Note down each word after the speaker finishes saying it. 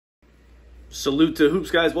Salute to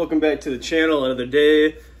Hoops, guys. Welcome back to the channel. Another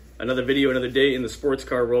day, another video, another day in the sports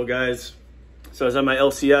car world, guys. So I was on my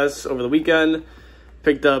LCS over the weekend.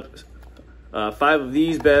 Picked up 5 of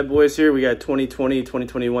these bad boys here. We got 2020,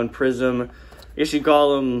 2021 Prizm. I guess you'd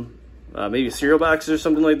call them maybe cereal boxes or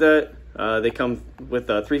something like that. They come with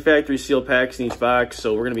 3 factory seal packs in each box.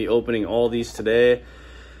 So we're going to be opening all these today.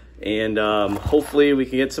 And hopefully we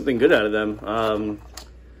can get something good out of them.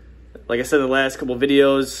 Like I said in the last couple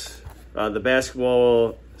videos, the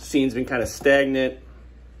basketball scene's been kind of stagnant.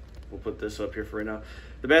 We'll put this up here for right now.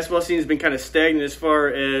 The basketball scene's been kind of stagnant as far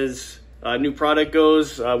as new product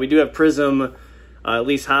goes. We do have Prizm, at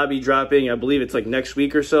least hobby, dropping. I believe it's like next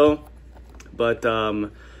week or so. But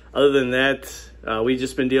other than that, we've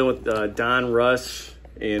just been dealing with Don Russ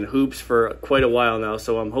and Hoops for quite a while now.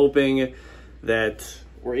 So I'm hoping that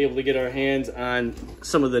we're able to get our hands on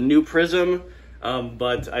some of the new Prizm.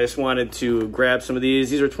 But I just wanted to grab some of these.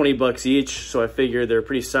 These are 20 bucks each, so I figured they're a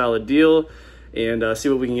pretty solid deal, and see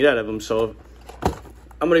what we can get out of them. So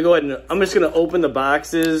I'm gonna go ahead and I'm just gonna open the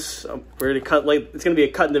boxes. We're gonna cut, like, it's gonna be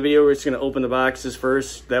a cut in the video. We're just gonna open the boxes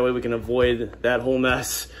first. That way we can avoid that whole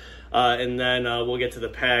mess, and then we'll get to the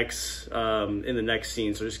packs in the next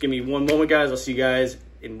scene. So just give me one moment, guys. I'll see you guys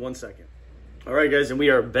in 1 second. All right, guys, and we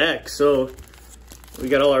are back. So we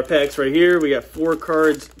got all our packs right here. We got 4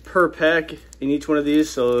 cards per pack in each one of these,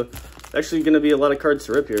 so actually going to be a lot of cards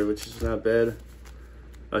to rip here, which is not bad.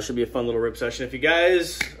 Should be a fun little rip session. If you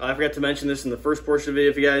guys, I forgot to mention this in the first portion of the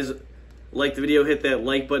video, if you guys like the video, hit that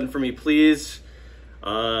like button for me, please,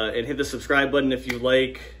 and hit the subscribe button if you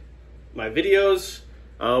like my videos.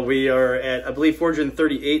 We are at, I believe,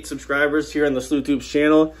 438 subscribers here on the SlewTubes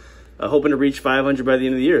channel, hoping to reach 500 by the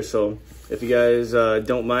end of the year. So if you guys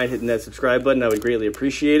don't mind hitting that subscribe button, I would greatly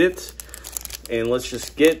appreciate it. And let's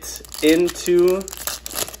just get into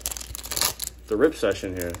the rip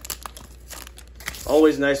session here.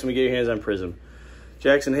 Always nice when we get your hands on Prizm.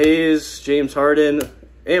 Jackson Hayes, James Harden,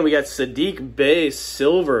 and we got Sadiq Bey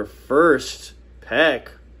silver first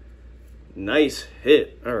pack. Nice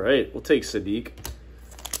hit. All right, we'll take Sadiq.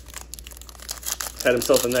 Had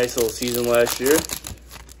himself a nice little season last year.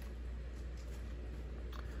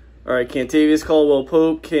 All right, Cantavius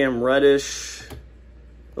Caldwell-Pope, Cam Reddish,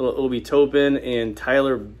 little Obi Toppin, and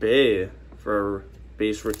Tyler Bay for our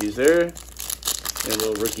base rookies there. And a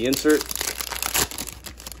little rookie insert.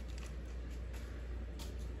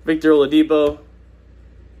 Victor Oladipo,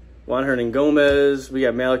 Juan Hernan-Gomez. We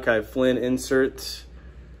got Malachi Flynn insert.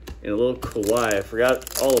 And a little Kawhi. I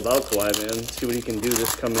forgot all about Kawhi, man. Let's see what he can do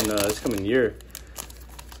this coming year.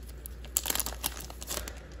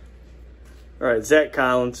 All right, Zach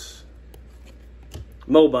Collins,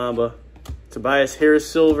 Mo Bamba, Tobias Harris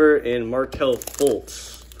silver, and Markelle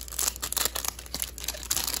Fultz.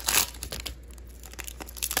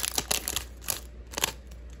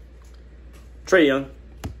 Trae Young,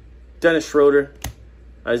 Dennis Schroeder,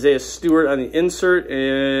 Isaiah Stewart on the insert,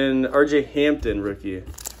 and RJ Hampton rookie.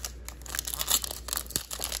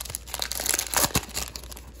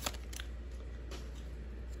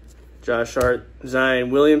 Josh Hart, Zion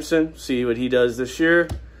Williamson, see what he does this year.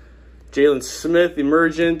 Jalen Smith,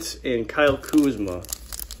 Emergent, and Kyle Kuzma.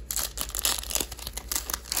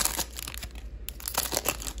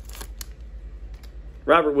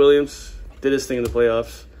 Robert Williams did his thing in the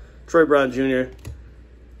playoffs. Troy Brown Jr.,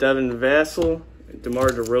 Devin Vassell, and DeMar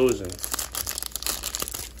DeRozan.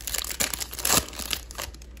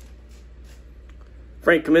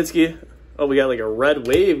 Frank Kaminsky. Oh, we got like a red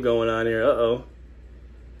wave going on here. Uh-oh.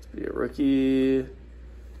 Be a rookie.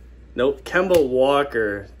 Nope. Kemba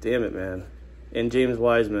Walker. Damn it, man. And James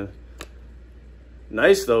Wiseman.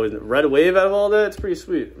 Nice, though. Red wave out of all that? It's pretty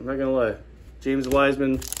sweet. I'm not going to lie. James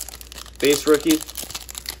Wiseman. Base rookie.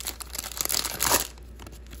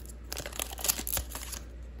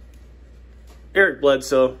 Eric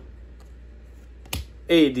Bledsoe.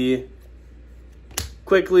 AD.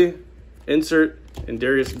 Quickly. Insert. And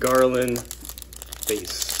Darius Garland.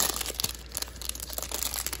 Base.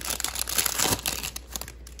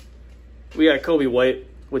 We got Kobe White,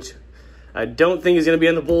 which I don't think is going to be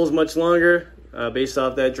on the Bulls much longer based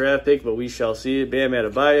off that draft pick, but we shall see. Bam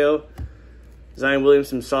Adebayo, Zion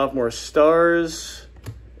Williamson, sophomore stars,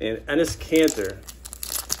 and Enes Kanter.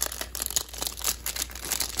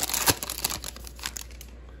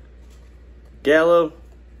 Gallo,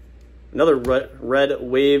 another red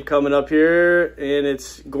wave coming up here, and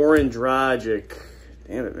it's Goran Dragic.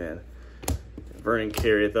 Damn it, man. Vernon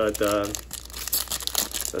Carey, I thought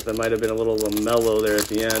that might have been a little LaMelo there at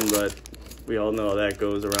the end, but we all know how that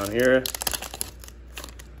goes around here.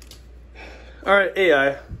 All right,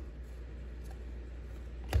 AI.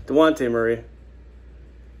 DeJounte Murray.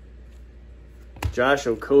 Josh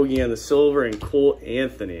Okogie on the silver, and Cole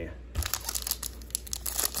Anthony.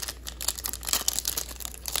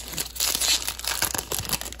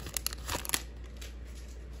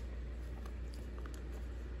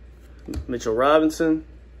 Mitchell Robinson,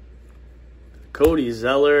 Cody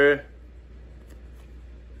Zeller,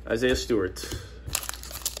 Isaiah Stewart.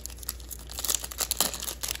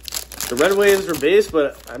 The red waves were base,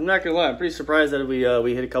 but I'm not gonna lie, I'm pretty surprised that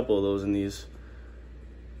we hit a couple of those in these.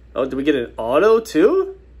 Oh, did we get an auto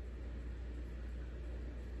too?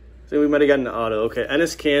 I think we might have gotten an auto. Okay,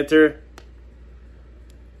 Enes Kanter,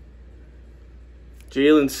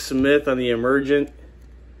 Jalen Smith on the emergent.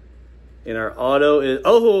 And our auto is,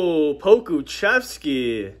 oh,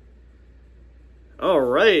 Pokuchevsky. All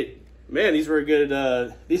right. Man, these are a good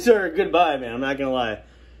buy, man. I'm not going to lie.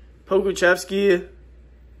 Pokuchevsky,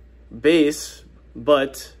 base,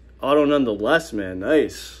 but auto nonetheless, man.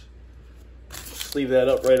 Nice. Sleeve that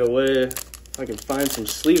up right away. If I can find some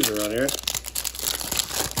sleeves around here.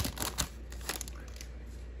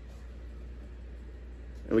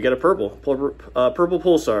 And we got a purple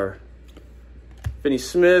Pulsar. Finney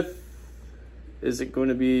Smith. Is it going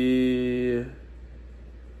to be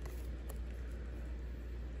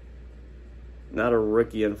not a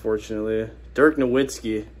rookie, unfortunately? Dirk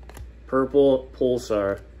Nowitzki, purple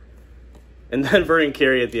Pulsar. And then Vernon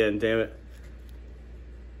Carey at the end, damn it.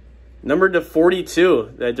 Numbered to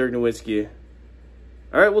 42, that Dirk Nowitzki.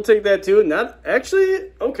 All right, we'll take that too. Not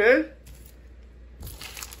actually, okay.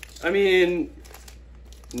 I mean,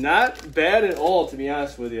 not bad at all, to be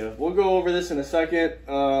honest with you. We'll go over this in a second.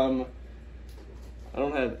 I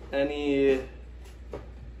don't have any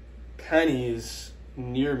pennies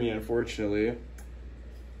near me, unfortunately.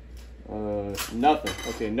 Nothing.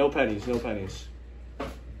 Okay, no pennies, no pennies.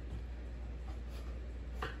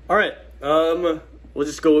 All right, we'll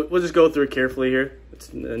just go through it carefully here.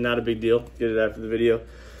 It's not a big deal. Get it after the video.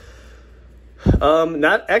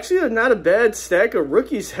 Not a bad stack of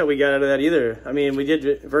rookies that we got out of that either. I mean, we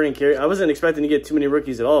did Vernon Carey. I wasn't expecting to get too many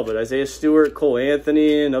rookies at all, but Isaiah Stewart, Cole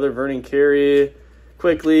Anthony, another Vernon Carey.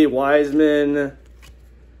 Quickly, Wiseman, a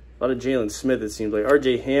lot of Jalen Smith, it seems like.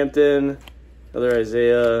 RJ Hampton, another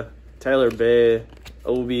Isaiah, Tyler Bay,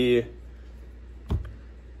 Obi.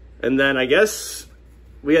 And then I guess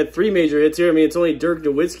we had 3 major hits here. I mean, it's only Dirk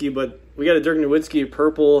Nowitzki, but we got a Dirk Nowitzki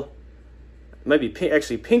purple, it might be pink,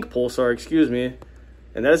 actually pink Pulsar, excuse me.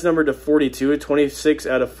 And that is numbered to 42, 26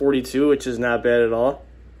 out of 42, which is not bad at all.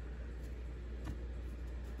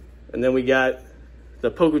 And then we got the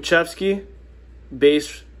Pokuchevsky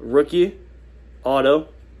base rookie auto,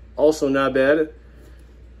 also not bad.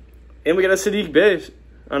 And we got a Sadiq Bey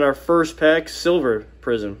on our first pack silver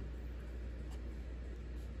Prizm.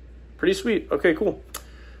 Pretty sweet. Okay, cool.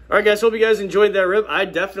 All right, guys, hope you guys enjoyed that rip. I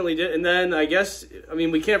definitely did. And then I guess, I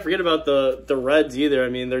mean, we can't forget about the reds either. I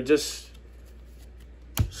mean, they're just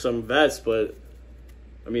some vets, but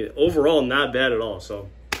I mean, overall, not bad at all. So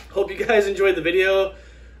hope you guys enjoyed the video.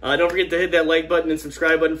 Don't forget to hit that like button and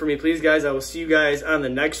subscribe button for me, please, guys. I will see you guys on the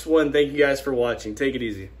next one. Thank you guys for watching. Take it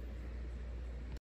easy.